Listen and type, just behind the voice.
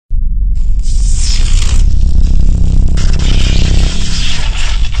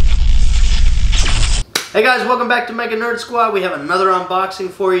Hey guys, welcome back to MegaNerd Squad. We have another unboxing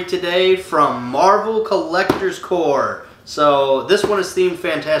for you today from Marvel Collector's Corps. So this one is themed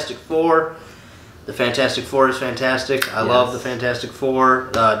Fantastic Four. The Fantastic Four is fantastic. I love the Fantastic Four.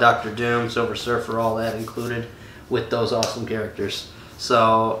 Dr.Doom, Silver Surfer, all that included with those awesome characters.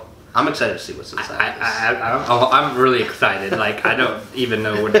 So I'm excited to see what's inside I'm really excited. Like, I don't even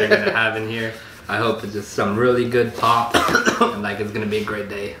know what they're going to have in here. I hope it's just some really good pop and like it's going to be a great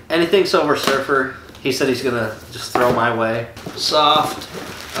day. Anything Silver Surfer, he said he's going to just throw my way. Soft.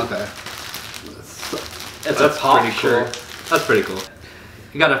 Okay. It's a pop shirt. Cool. That's pretty cool.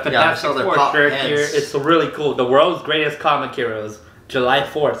 You got a Fantastic Four shirt here. It's really cool. The world's greatest comic heroes. July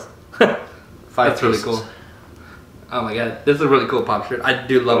 4th. That's really cool. Oh my god. This is a really cool pop shirt. I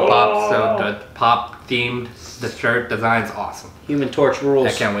do love pop, so the pop themed, the shirt design's awesome. Human Torch rules.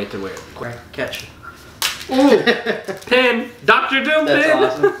 I can't wait to wear it. Catch it. Ooh! Pin! Dr. Doom That's pin!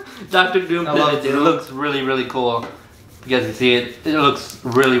 Awesome. Dr. Doom I pin. love It looks really, really cool. You guys can see it. It looks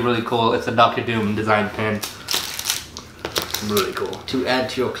really, really cool. It's a Dr. Doom design pin. Really cool. To add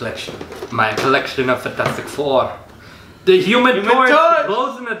to your collection. My collection of Fantastic Four. The Human Torch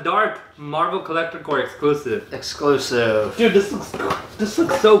glows in the dark. Marvel Collector Corps exclusive. Exclusive. Dude, this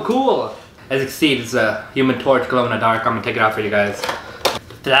looks so cool. As you can see, it's a Human Torch glow in the dark. I'm gonna take it out for you guys.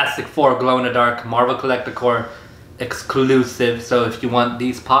 Fantastic Four glow in the dark Marvel Collector Corps exclusive. So if you want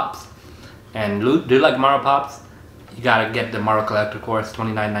these pops and do like Marvel pops, you gotta get the Marvel Collector Corps. It's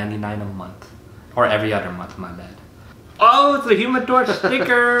 $29.99 a month, or every other month. My bad. Oh, it's a Human Torch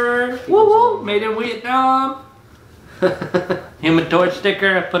sticker. Woo woo! Made in Vietnam. Human Torch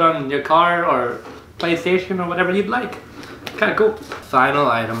sticker. Put on your car or PlayStation or whatever you'd like. Kind of cool. Final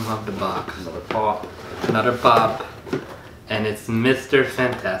item of the box. Another pop. Another pop. And it's Mr.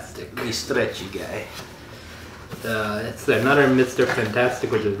 Fantastic. The stretchy guy. It's another Mr.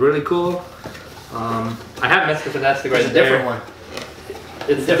 Fantastic, which is really cool. I have Mr. Fantastic right there. It's a different one.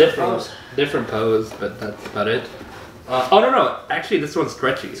 It's a different pose, but that's about it. Oh no! Actually, this one's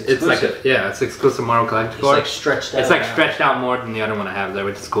stretchy. It's like it's exclusive Marvel Collector Corps. It's like stretched out. It's like stretched out more than the other one I have there,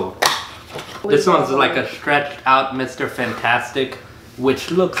 which is cool. This one's like a stretched out Mr. Fantastic,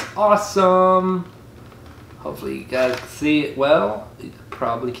 which looks awesome. Hopefully you guys can see it well. You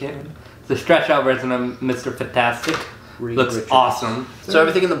probably can. It's a stretched out version of Mr. Fantastic. Looks awesome. So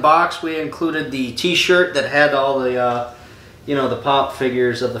everything in the box, we included the T-shirt that had all the, the pop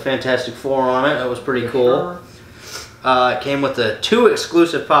figures of the Fantastic Four on it. That was pretty cool. It came with the 2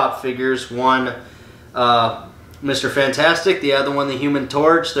 exclusive pop figures. One, Mr. Fantastic. The other one, the Human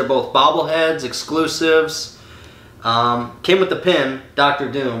Torch. They're both bobbleheads, exclusives. Came with the pin,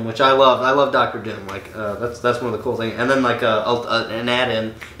 Dr. Doom, which I love. I love Dr. Doom. Like that's one of the cool things. And then like an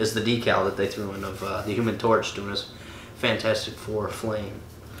add-in is the decal that they threw in of the Human Torch doing his Fantastic Four flame.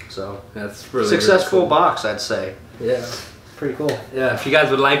 So that's really successful really cool. box, I'd say. Yeah. Pretty cool. Yeah, if you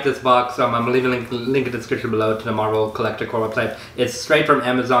guys would like this box, I'm going to leave a link in the description below to the Marvel Collector Corps website. It's straight from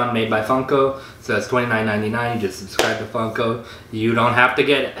Amazon, made by Funko, so it's $29.99. You just subscribe to Funko. You don't have to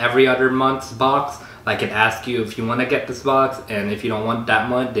get every other month's box. Like, it asks you if you want to get this box, and if you don't want that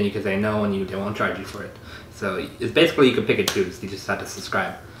month, then you can say no, and they won't charge you for it. So it's basically you can pick and choose. You just have to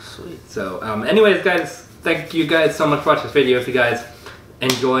subscribe. Sweet. So, anyways, guys, thank you guys so much for watching this video. If you guys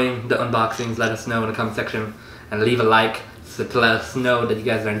enjoying the unboxings, let us know in the comment section, and leave a like. So to let us know that you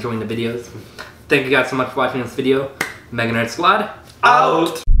guys are enjoying the videos. Thank you guys so much for watching this video. MegaNerd Squad,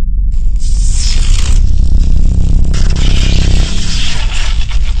 out!